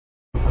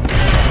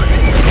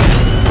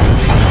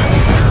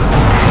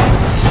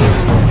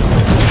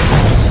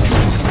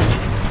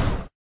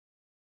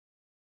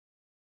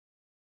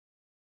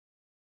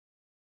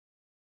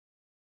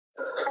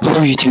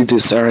Hello YouTube,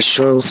 this is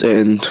RiTutorials,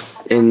 and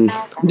in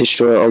this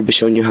tutorial I'll be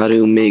showing you how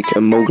to make a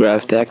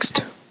Mograph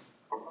text.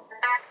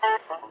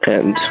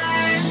 And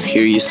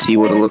here you see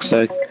what it looks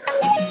like.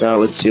 Now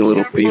let's see a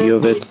little preview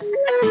of it.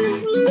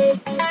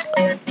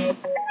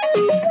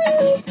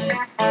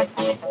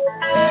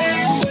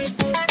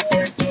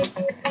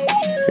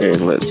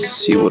 And let's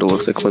see what it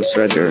looks like once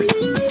rendered.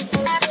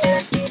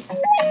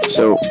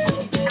 So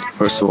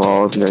first of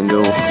all, I'm gonna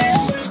go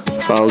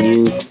File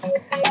New,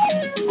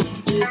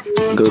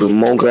 go to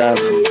Mograph,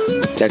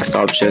 text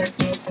object,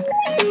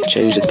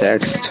 change the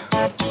text,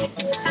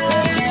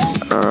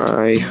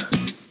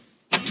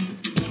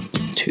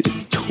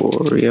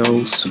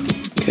 RiTutorials.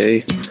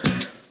 Okay,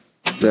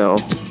 now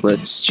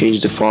let's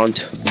change the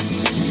font.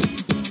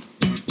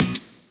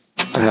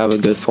 I have a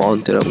good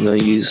font that I'm gonna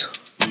use.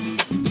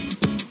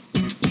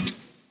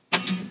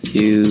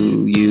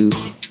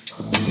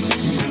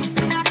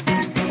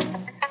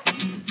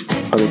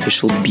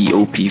 Unofficial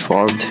BOP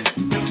font.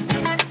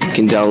 You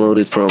can download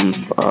it from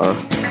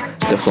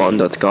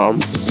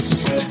thefont.com,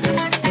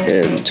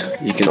 and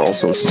you can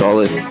also install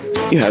it.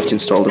 You have to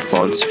install the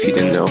fonts if you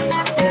didn't know.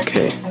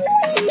 Okay,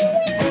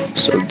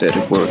 so that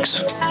it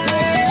works.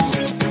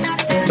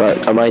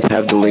 But I might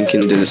have the link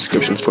in the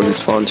description for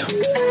this font.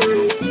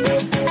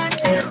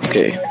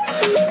 Okay,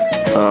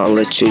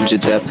 let's change the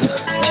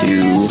depth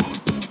to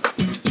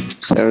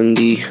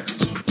 70,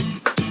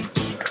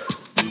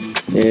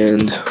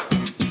 and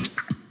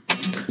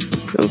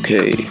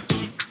okay,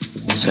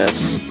 let's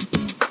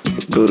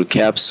go to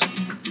caps,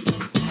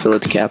 fillet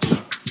cap,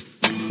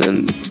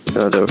 then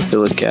another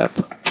fillet cap.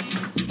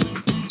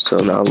 So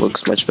now it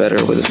looks much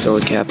better with a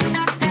fillet cap.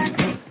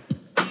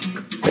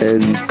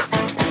 And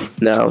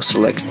now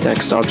select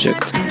text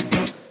object,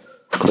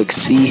 click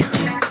C,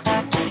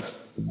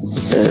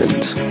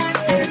 and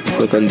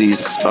click on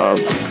these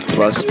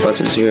plus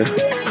buttons here.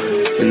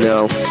 And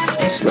now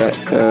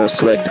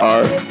select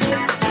R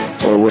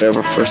or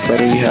whatever first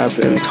letter you have,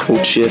 and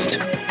hold shift,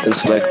 then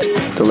select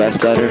the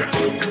last letter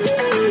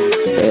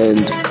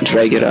and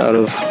drag it out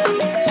of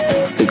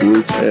the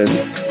group, and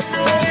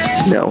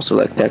now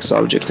select text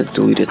object and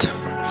delete it.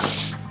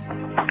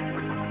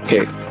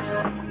 Okay,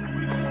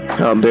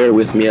 bear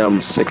with me,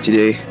 I'm sick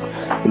today,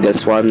 and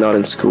that's why I'm not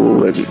in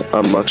school, and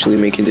I'm actually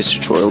making this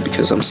tutorial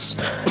because I'm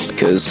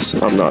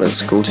not in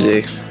school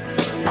today.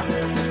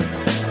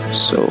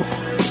 So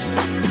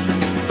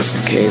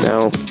okay,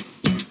 now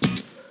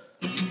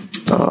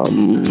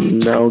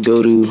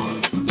go to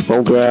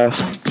Mograph,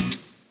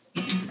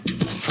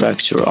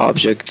 fracture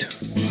object.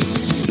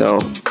 Now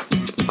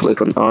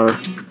click on R,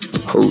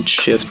 hold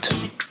shift,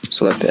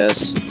 select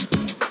S,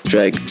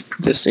 drag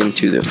this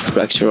into the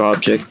fracture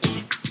object.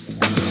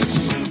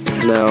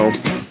 Now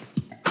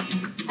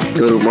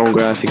go to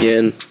Mograph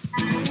again,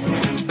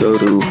 go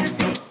to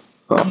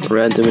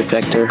random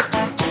effector,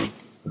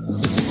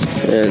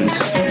 and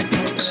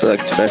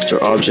select fracture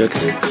object,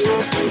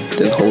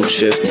 then hold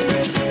shift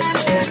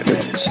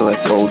and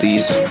select all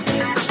these.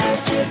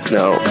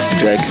 Now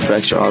drag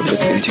fracture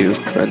object into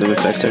random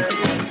effector.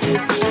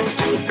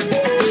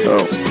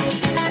 Oh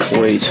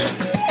wait,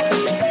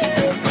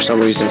 for some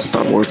reason it's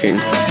not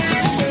working.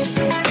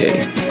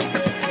 Okay,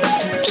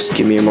 just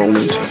give me a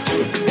moment.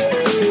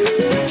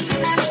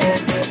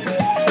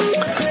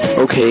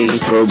 Okay,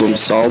 problem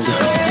solved.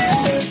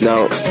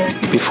 Now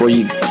before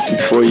you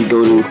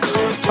go to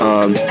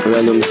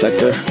random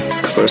effector,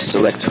 first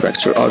select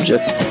fracture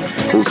object,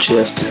 hold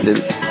shift, then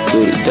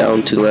go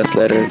down to the left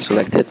letter and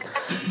select it,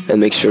 and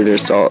make sure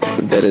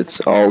that it's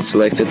all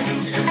selected.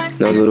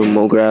 Now go to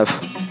Mograph,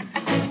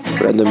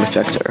 random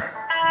effector.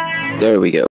 There we go.